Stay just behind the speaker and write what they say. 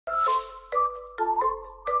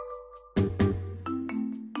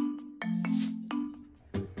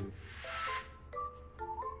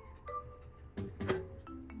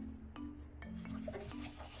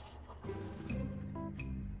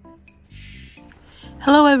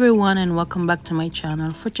Hello everyone and welcome back to my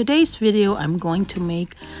channel. For today's video, I'm going to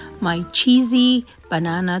make my cheesy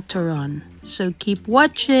banana turon. So keep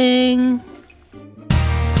watching!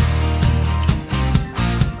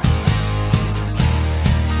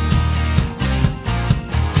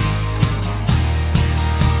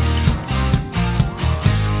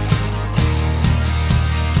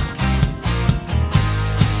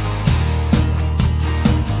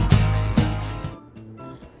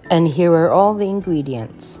 And here are all the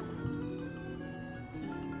ingredients.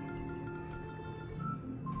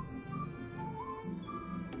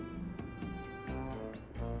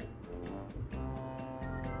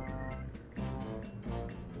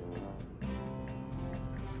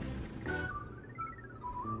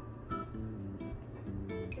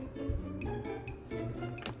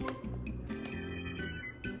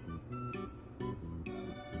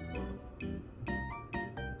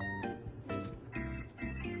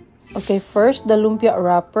 Okay, first the lumpia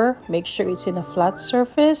wrapper, make sure it's in a flat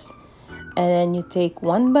surface, and then you take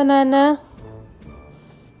one banana,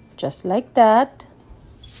 just like that,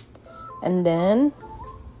 and then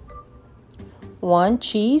one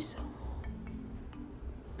cheese,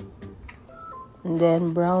 and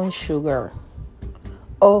then brown sugar.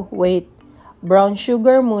 Oh wait, brown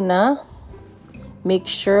sugar muna. Make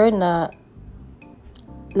sure na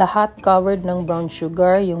lahat covered ng brown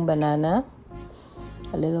sugar yung banana.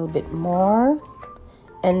 A little bit more,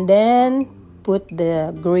 and then put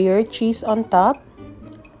the Gruyere cheese on top.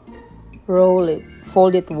 Roll it,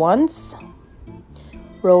 fold it once,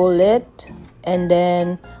 roll it, and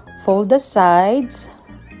then fold the sides.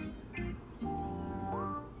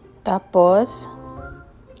 Tapos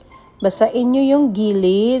basain nyo yung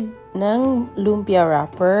gilid ng lumpia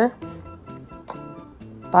wrapper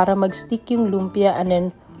para mag-stick yung lumpia, and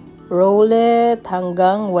then roll it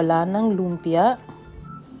hanggang wala ng lumpia.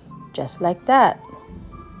 Just like that.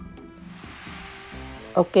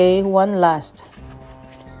 Okay, one last.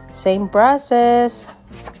 Same process.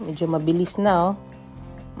 Medyo mabilis na, oh.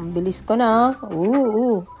 Mabilis ko na, oh.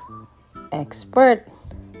 Ooh. Expert.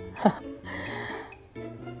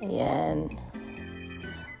 Ayan.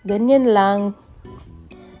 Ganyan lang.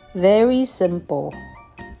 Very simple.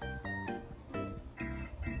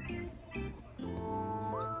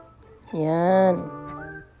 Yan.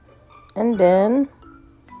 And then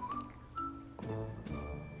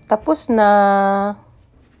tapos na.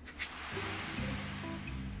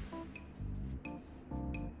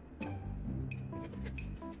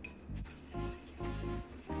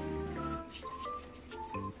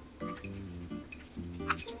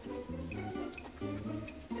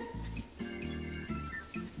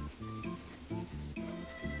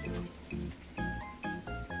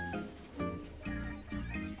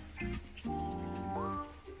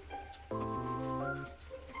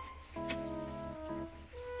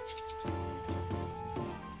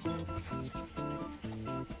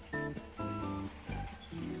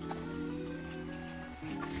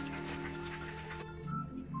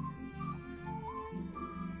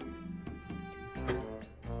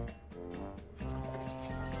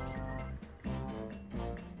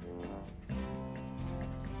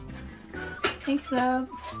 Thanks, love.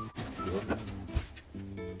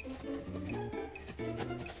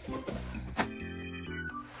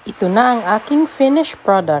 Ito na ang aking finished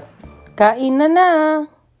product. Kain na na!